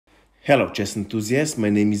Hello chess enthusiasts, my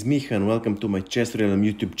name is Miha and welcome to my chessrealm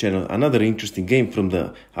YouTube channel. Another interesting game from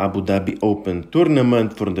the Abu Dhabi Open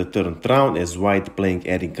tournament for the third round as white playing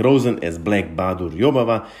Rosen as black Baadur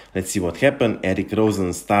Jobava. Let's see what happened.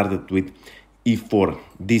 Rosen started with e4,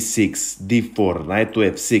 d6, d4, knight to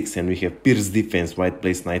f6, and we have Pierce defense. White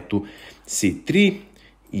plays knight to c3,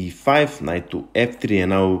 e5, knight to f3, and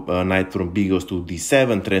now knight from b goes to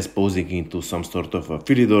d7, transposing into some sort of a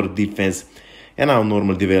Philidor defense. And now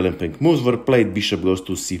normal developing moves were played. Bishop goes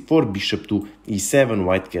to c4, bishop to e7,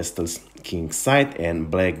 white castles king side, and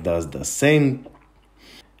black does the same.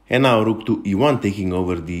 And now rook to e1, taking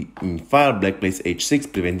over the file. Black plays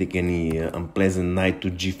h6, preventing any unpleasant knight to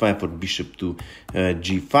g5 for bishop to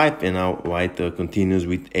g5. And now white continues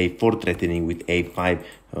with a4, threatening with a5,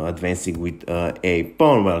 advancing with a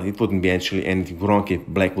pawn. Well, it wouldn't be actually anything wrong if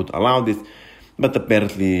black would allow this. But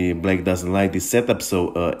apparently black doesn't like this setup,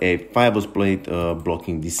 so a5 was played,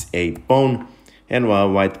 blocking this a pawn. And while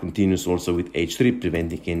white continues also with h3,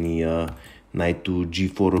 preventing any knight to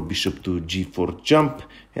g4 or bishop to g4 jump.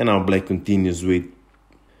 And now black continues with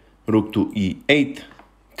rook to e8,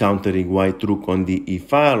 countering white rook on the e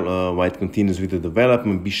file. White continues with the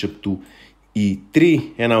development, bishop to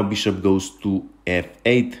e3, and now bishop goes to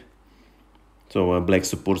f8. So black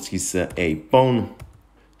supports his a pawn.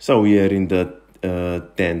 So we are in the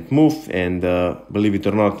 10th move, and believe it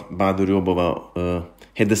or not, Baadur Jobava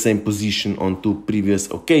had the same position on two previous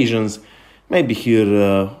occasions. Maybe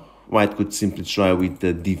here white could simply try with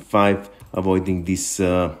the d5, avoiding this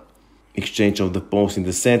exchange of the pawns in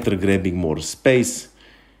the center, grabbing more space.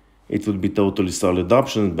 It would be totally solid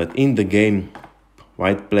option, but in the game,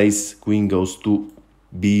 white plays queen goes to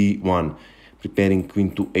b1, preparing queen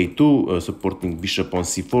to a2, supporting bishop on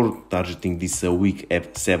c4, targeting this weak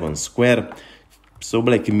f7 square. So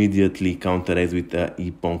black immediately counteracts with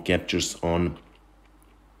e-pawn captures on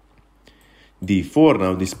d4.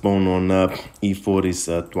 Now this pawn on e4 is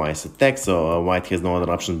twice attacked, so white has no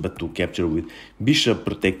other option but to capture with bishop,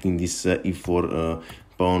 protecting this e4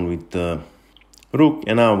 pawn with rook.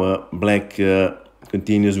 And now black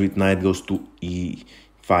continues with knight goes to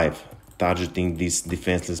e5, targeting this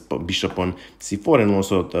defenseless bishop on c4, and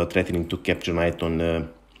also threatening to capture knight on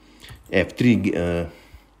f3,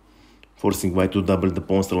 forcing white to double the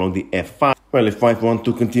pawns along the f5. Well, if white wants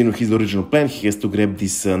to continue his original plan, he has to grab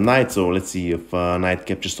this knight. So let's see if knight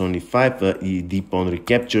captures on e5, d pawn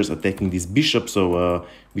recaptures, attacking this bishop. So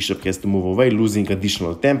bishop has to move away, losing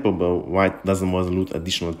additional tempo, but white doesn't want to lose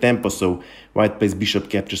additional tempo. So white plays bishop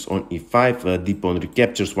captures on e5, d pawn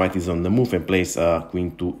recaptures, white is on the move and plays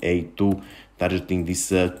queen to a2, targeting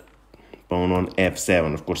this pawn on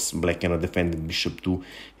f7. Of course, black cannot defend the bishop to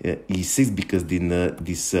e6 because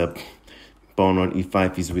this pawn on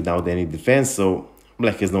e5 is without any defense, so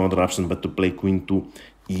black has no other option but to play queen to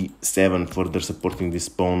e7, further supporting this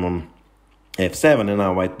pawn on f7. And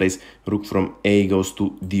now white plays rook from a goes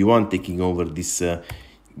to d1, taking over this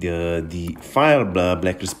the file.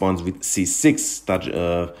 Black responds with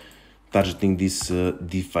c6, targeting this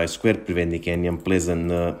d5 square, preventing any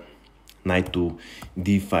unpleasant knight to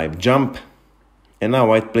d5 jump. And now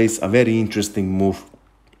white plays a very interesting move,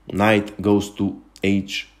 knight goes to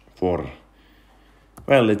h4.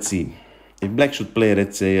 Well, let's see. If black should play,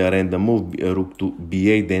 let's say, a random move, rook to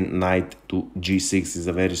b8, then knight to g6 is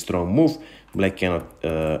a very strong move. Black cannot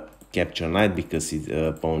capture knight because his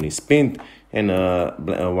pawn is pinned, and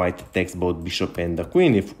white attacks both bishop and the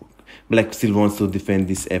queen. If black still wants to defend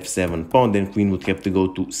this f7 pawn, then queen would have to go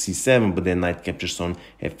to c7, but then knight captures on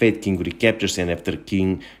f8, king recaptures, and after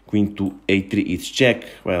queen to a3 it's check.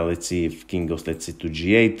 Well, let's see if king goes, let's say, to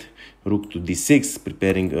g8, rook to d6,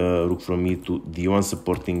 preparing rook from e to d1,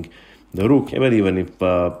 supporting the rook. But even if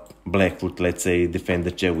black would, let's say, defend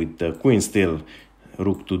the check with the queen, still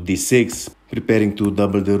rook to d6, preparing to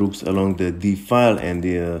double the rooks along the d file, and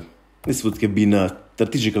this would have been a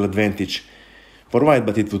strategical advantage for white,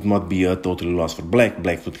 but it would not be a totally loss for black.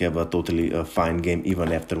 Black would have a totally fine game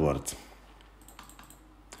even afterwards.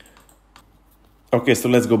 Okay, so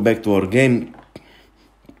let's go back to our game.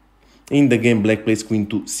 In the game, black plays queen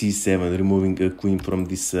to c7, removing a queen from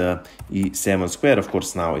this e7 square. Of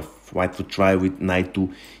course, now if white would try with knight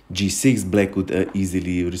to g6, black would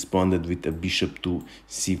easily respond with a bishop to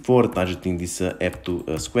c4, targeting this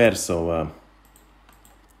f2 square. So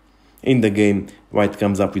in the game, white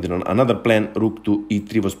comes up with another plan. Rook to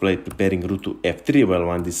e3 was played, preparing rook to f3. Well,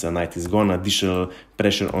 when this knight is gone, additional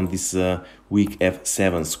pressure on this weak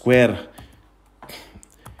f7 square.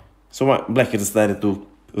 So black has decided to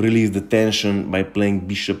release the tension by playing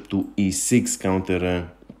bishop to e6, counter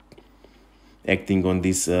acting on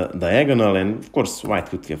this diagonal. And of course white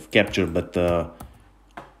could have captured, but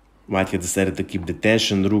white has decided to keep the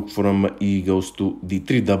tension. Rook from e goes to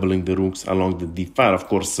d3, doubling the rooks along the d5. Of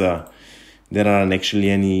course, there aren't actually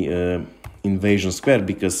any invasion square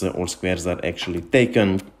because all squares are actually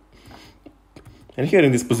taken. And here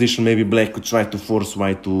in this position, maybe black could try to force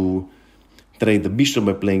white to trade the bishop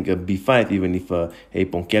by playing a b5, even if a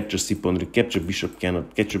pawn captures, c pawn recapture, bishop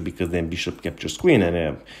cannot capture because then bishop captures queen,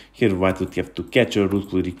 and here white would have to capture,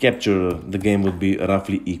 rook would recapture, the game would be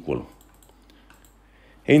roughly equal.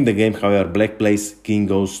 In the game, however, black plays king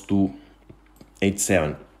goes to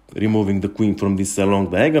h7, removing the queen from this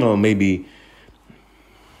long diagonal. Maybe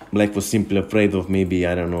black was simply afraid of maybe,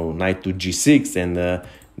 I don't know, knight to g6, and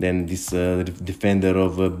then this defender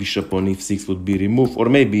of bishop on f6 would be removed, or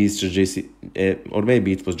maybe it's just or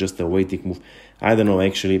maybe it was just a waiting move. I don't know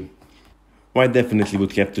actually. White definitely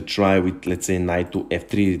would have to try with, let's say, knight to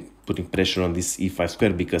f3, putting pressure on this e5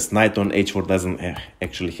 square, because knight on h4 doesn't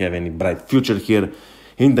actually have any bright future here.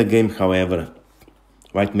 In the game, however,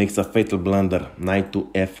 white makes a fatal blunder. Knight to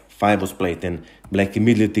f5 was played, and black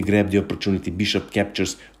immediately grabbed the opportunity. Bishop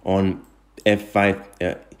captures on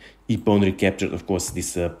f5. E pawn recaptured. Of course,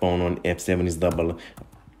 this pawn on f7 is double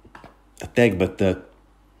attack, but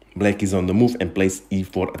black is on the move and plays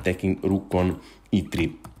e4, attacking rook on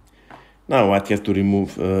e3. Now white has to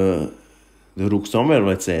remove the rook somewhere.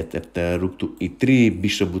 Let's say at rook to e3,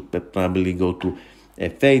 bishop would probably go to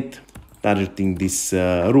f8, targeting this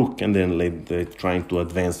rook, and then trying to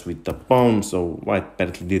advance with the pawn. So white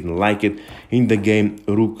apparently didn't like it. In the game,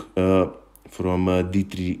 rook from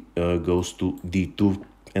d3 goes to d2.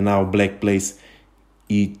 And now black plays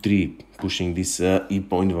e3, pushing this e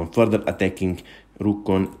pawn even further, attacking rook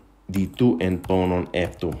on d2 and pawn on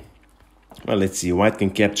f2. Well, let's see, white can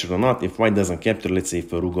capture or not. If white doesn't capture, let's say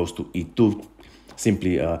if rook goes to e2,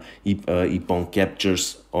 simply e pawn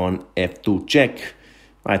captures on f2 check.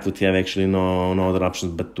 White would have actually no other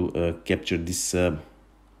options but to capture this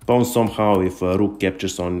pawn somehow. If rook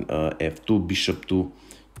captures on f2, bishop to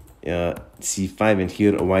c5, and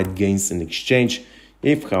here white gains an exchange.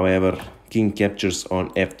 If, however, king captures on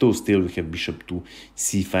f2, still we have bishop to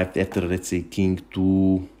c5 after, let's say, king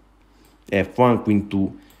to f1, queen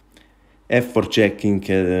to f4 check. King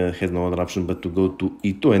has no other option but to go to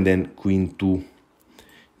e2, and then queen to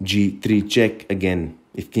g3 check again.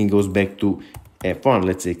 If king goes back to f1,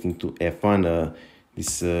 let's say king to f1,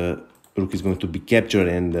 this rook is going to be captured,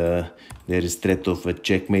 and there is threat of a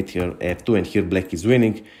checkmate here, f2, and here black is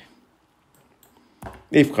winning.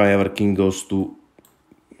 If, however, king goes to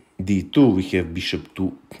d2, we have bishop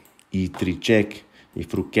to e3 check.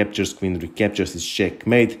 If rook captures, queen recaptures, it's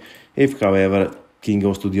checkmate. If, however, king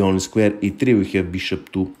goes to the only square e3, we have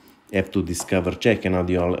bishop to f2 discover check, and now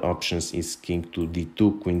the only options is king to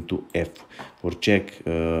d2, queen to f4 check,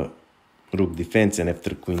 rook defense, and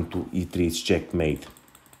after queen to e3 is checkmate.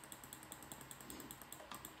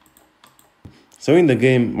 So in the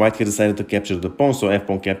game, white has decided to capture the pawn, so f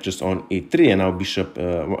pawn captures on e3, and now bishop,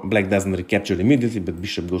 black doesn't recapture immediately, but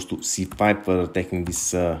bishop goes to c5 for attacking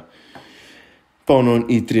this pawn on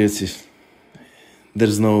e3.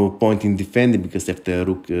 There's no point in defending, because after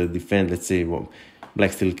rook defend, let's say, well,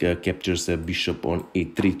 black still captures bishop on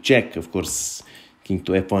e3 check. Of course, king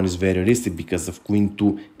to f1 is very risky because of queen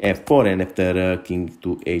to f4, and after king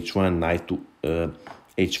to h1, knight to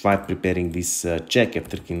h5, preparing this check.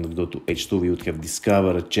 After king would go to h2, we would have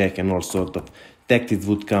discover a check, and all sort of tactics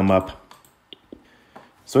would come up.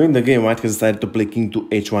 So in the game, white has decided to play king to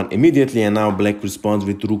h1 immediately, and now black responds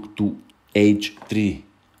with rook to h3,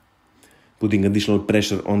 putting additional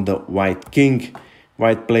pressure on the white king.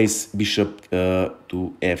 White plays bishop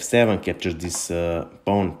to f7, captures this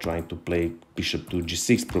pawn, trying to play bishop to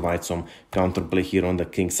g6, provide some counterplay here on the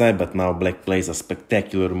king side, but now black plays a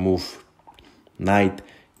spectacular move. Knight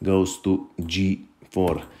goes to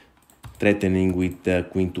g4, threatening with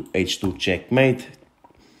queen to h2 checkmate.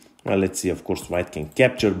 Well, let's see, of course, white can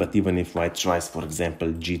capture, but even if white tries, for example,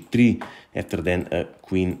 g3, after then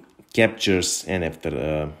queen captures, and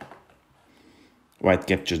after white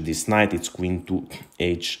captures this knight, it's queen to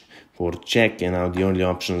h4 check, and now the only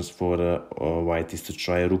options for white is to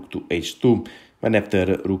try rook to h2, but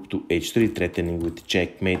after rook to h3, threatening with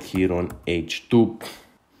checkmate here on h2.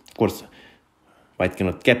 Of course, white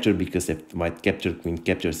cannot capture, because if white captures, queen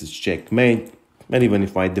captures, it's checkmate. And even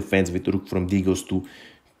if white defends with rook from d goes to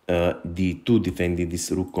d2, defending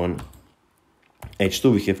this rook on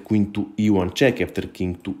h2, we have queen to e1 check, after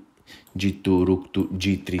king to g2, rook to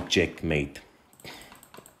g3 checkmate.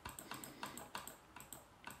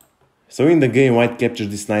 So in the game, white captures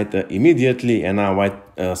this knight immediately, and now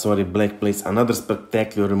black plays another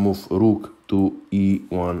spectacular move, rook to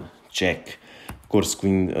e1 check. Of course,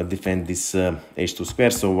 queen defend this h2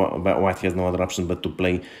 square, so white has no other option but to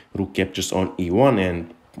play rook captures on e1.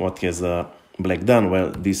 And what has black done?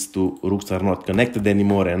 Well, these two rooks are not connected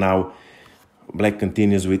anymore, and now black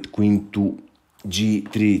continues with queen to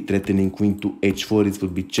g3, threatening queen to h4. It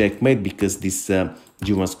would be checkmate because this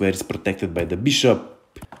g1 square is protected by the bishop.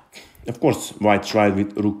 Of course, white tried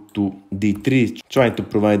with rook to d3, trying to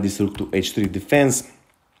provide this rook to h3 defense.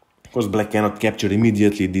 Of course, black cannot capture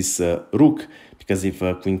immediately this rook, because if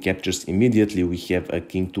queen captures immediately, we have a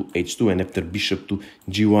king to h2, and after bishop to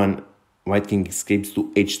g1, white king escapes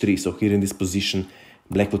to h3. So here in this position,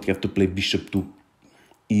 black would have to play bishop to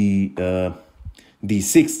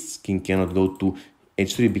d6. King cannot go to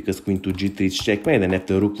h3 because queen to g3 is checkmate, and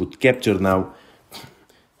after rook would capture now,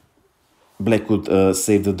 black could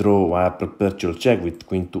save the draw via perpetual check with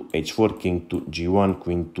queen to h4, king to g1,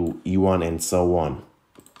 queen to e1, and so on.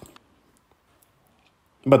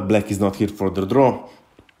 But black is not here for the draw.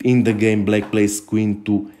 In the game, black plays queen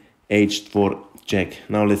to h4 check.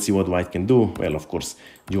 Now let's see what white can do. Well, of course,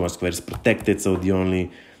 g1 square is protected, so the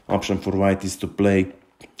only option for white is to play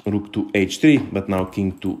rook to h3, but now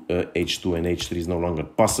king to h2, and h3 is no longer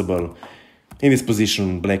possible. In this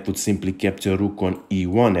position, black would simply capture rook on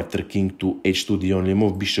e1. After king to h2, the only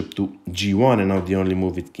move, bishop to g1, and now the only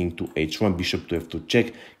move with king to h1, bishop to f2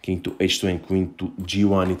 check, king to h2, and queen to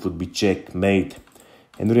g1. It would be checkmate.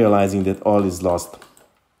 And realizing that all is lost,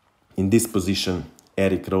 in this position,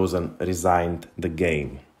 Rosen resigned the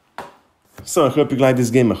game. So I hope you liked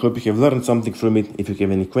this game. I hope you have learned something from it. If you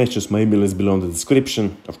have any questions, my email is below in the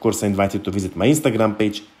description. Of course, I invite you to visit my Instagram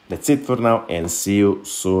page. That's it for now, and see you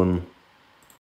soon.